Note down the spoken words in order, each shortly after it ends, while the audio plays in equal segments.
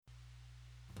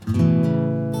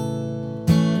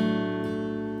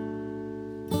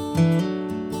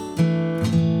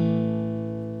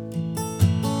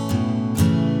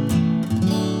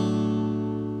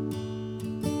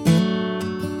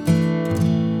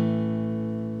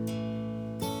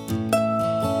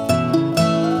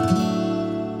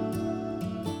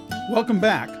Welcome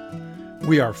back.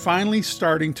 We are finally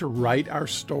starting to write our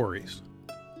stories.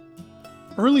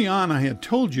 Early on, I had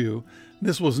told you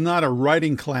this was not a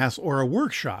writing class or a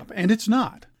workshop, and it's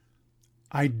not.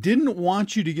 I didn't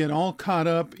want you to get all caught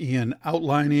up in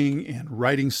outlining and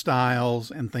writing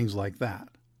styles and things like that.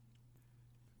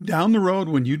 Down the road,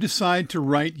 when you decide to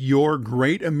write your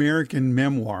great American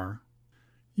memoir,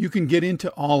 you can get into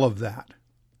all of that.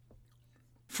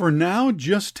 For now,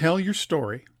 just tell your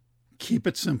story. Keep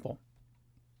it simple.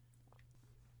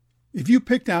 If you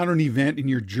picked out an event in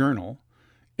your journal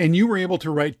and you were able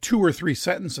to write 2 or 3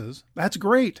 sentences, that's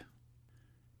great.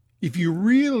 If you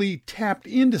really tapped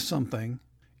into something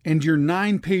and you're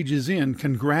 9 pages in,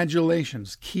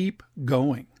 congratulations, keep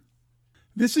going.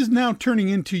 This is now turning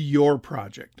into your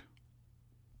project.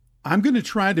 I'm going to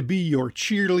try to be your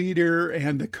cheerleader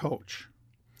and a coach.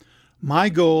 My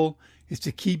goal is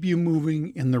to keep you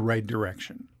moving in the right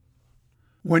direction.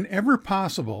 Whenever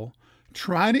possible,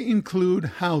 try to include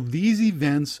how these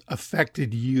events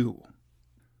affected you.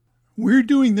 We're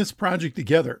doing this project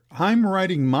together. I'm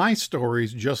writing my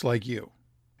stories just like you.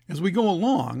 As we go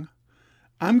along,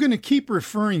 I'm going to keep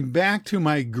referring back to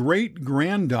my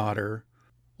great-granddaughter,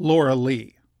 Laura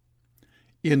Lee.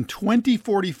 In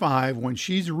 2045, when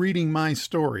she's reading my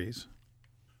stories,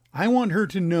 I want her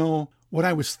to know what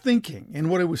I was thinking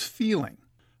and what I was feeling.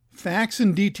 Facts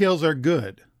and details are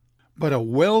good, but a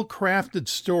well-crafted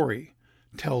story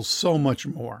tells so much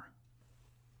more.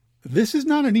 This is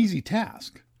not an easy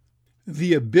task.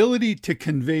 The ability to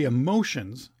convey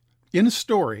emotions in a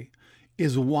story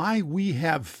is why we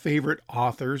have favorite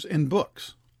authors and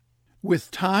books. With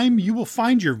time, you will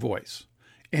find your voice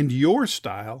and your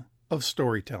style of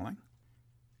storytelling.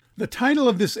 The title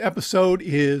of this episode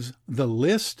is The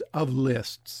List of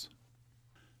Lists.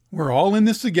 We're all in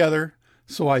this together,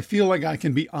 so I feel like I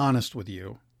can be honest with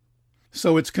you.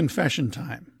 So it's confession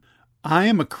time. I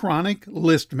am a chronic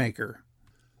list maker.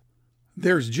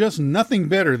 There's just nothing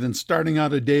better than starting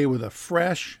out a day with a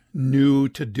fresh, new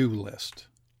to-do list.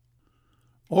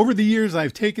 Over the years,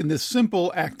 I've taken this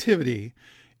simple activity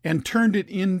and turned it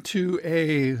into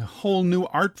a whole new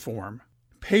art form.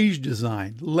 Page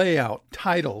design, layout,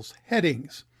 titles,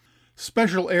 headings,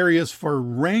 special areas for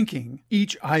ranking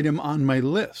each item on my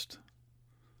list.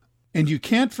 And you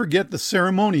can't forget the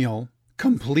ceremonial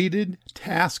completed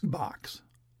task box.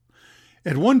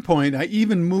 At one point, I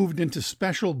even moved into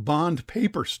special bond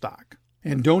paper stock.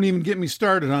 And don't even get me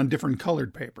started on different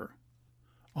colored paper.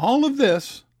 All of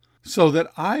this so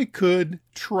that I could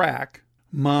track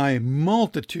my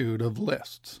multitude of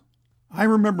lists. I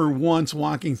remember once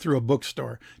walking through a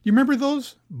bookstore. Do you remember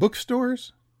those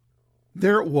bookstores?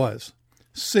 There it was,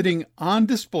 sitting on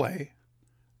display,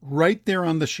 right there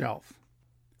on the shelf.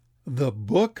 The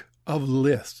Book of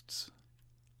Lists.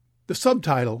 The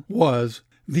subtitle was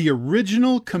The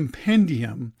Original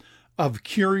Compendium of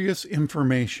Curious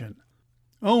Information.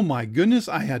 Oh my goodness,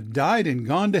 I had died and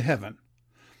gone to heaven.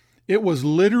 It was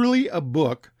literally a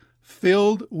book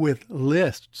filled with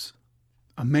lists.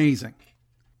 Amazing.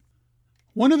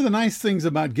 One of the nice things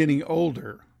about getting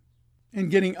older and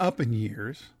getting up in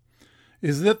years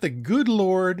is that the good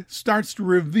Lord starts to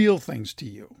reveal things to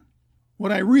you.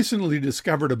 What I recently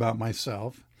discovered about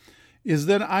myself is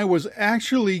that I was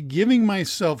actually giving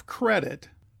myself credit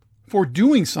for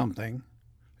doing something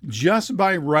just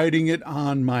by writing it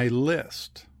on my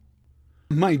list.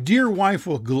 My dear wife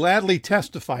will gladly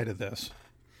testify to this.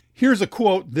 Here's a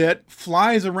quote that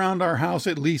flies around our house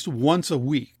at least once a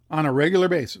week on a regular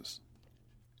basis.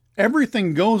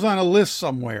 Everything goes on a list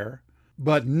somewhere,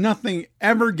 but nothing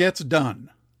ever gets done.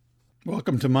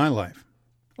 Welcome to my life.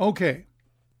 Okay,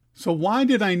 so why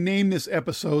did I name this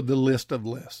episode The List of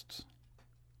Lists?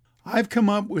 I've come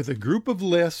up with a group of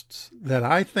lists that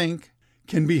I think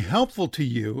can be helpful to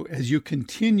you as you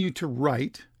continue to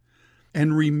write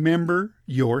and remember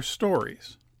your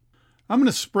stories. I'm going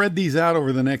to spread these out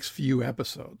over the next few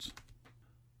episodes.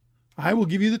 I will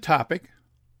give you the topic,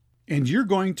 and you're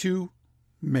going to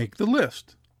make the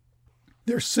list.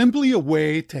 They're simply a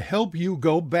way to help you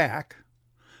go back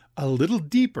a little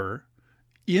deeper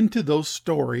into those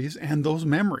stories and those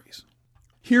memories.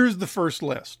 Here's the first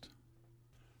list.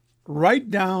 Write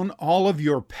down all of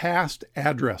your past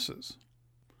addresses.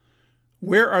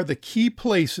 Where are the key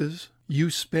places you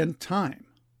spent time?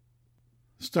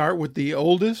 Start with the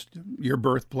oldest, your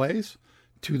birthplace,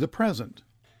 to the present.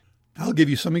 I'll give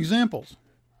you some examples.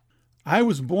 I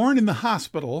was born in the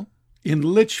hospital in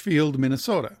Litchfield,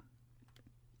 Minnesota.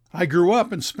 I grew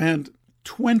up and spent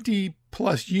 20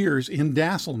 plus years in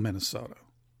Dassel, Minnesota.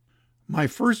 My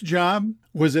first job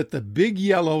was at the big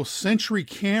yellow Century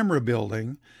Camera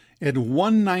building at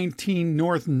 119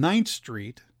 North 9th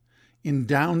Street in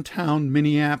downtown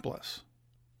Minneapolis.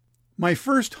 My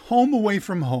first home away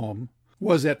from home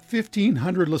was at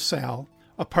 1500 LaSalle,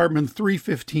 apartment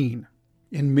 315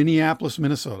 in Minneapolis,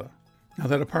 Minnesota. Now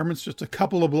that apartment's just a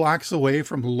couple of blocks away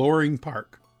from Loring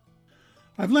Park.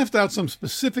 I've left out some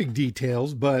specific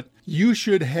details, but you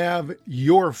should have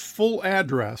your full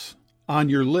address on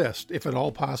your list if at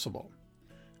all possible.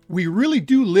 We really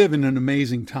do live in an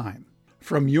amazing time.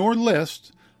 From your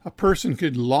list, a person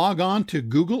could log on to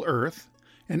Google Earth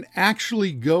and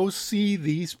actually go see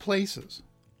these places.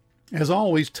 As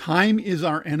always, time is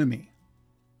our enemy.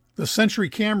 The Century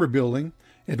Camera Building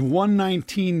at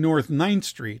 119 North 9th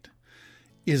Street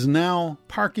is now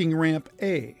Parking Ramp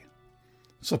A,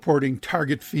 supporting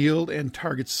Target Field and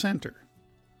Target Center.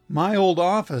 My old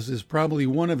office is probably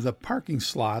one of the parking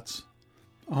slots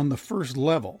on the first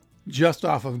level, just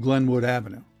off of Glenwood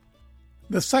Avenue.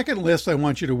 The second list I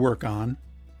want you to work on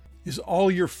is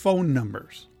all your phone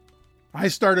numbers. I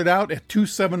started out at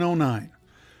 2709,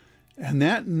 and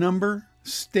that number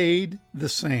stayed the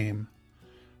same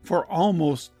for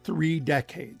almost 3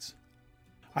 decades.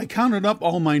 I counted up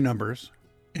all my numbers,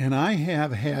 and I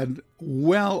have had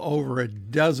well over a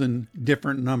dozen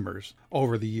different numbers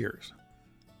over the years.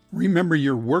 Remember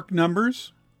your work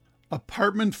numbers,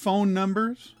 apartment phone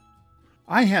numbers.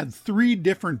 I had 3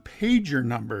 different pager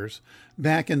numbers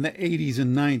back in the 80s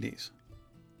and 90s.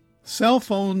 Cell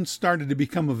phones started to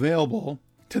become available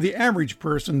to the average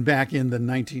person back in the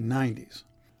 1990s.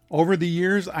 Over the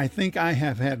years, I think I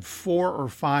have had 4 or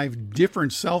 5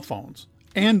 different cell phones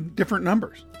and different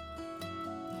numbers.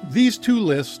 These 2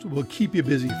 lists will keep you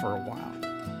busy for a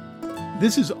while.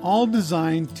 This is all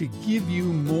designed to give you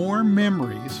more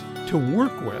memories to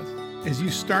work with as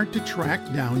you start to track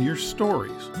down your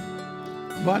stories.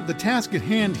 But the task at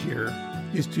hand here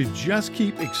is to just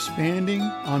keep expanding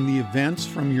on the events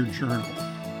from your journal.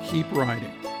 Keep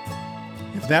writing.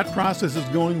 If that process is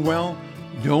going well,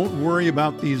 don't worry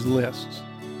about these lists.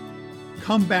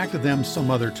 Come back to them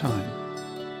some other time.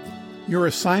 Your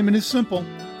assignment is simple.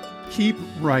 Keep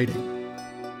writing.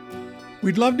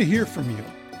 We'd love to hear from you.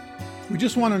 We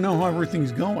just want to know how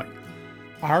everything's going.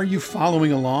 Are you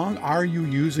following along? Are you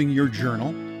using your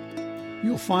journal?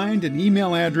 You'll find an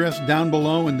email address down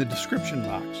below in the description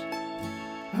box.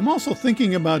 I'm also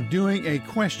thinking about doing a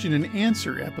question and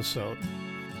answer episode.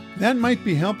 That might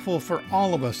be helpful for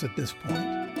all of us at this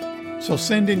point. So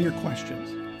send in your questions.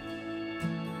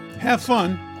 Have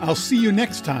fun. I'll see you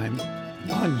next time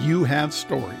on You Have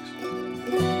Stories.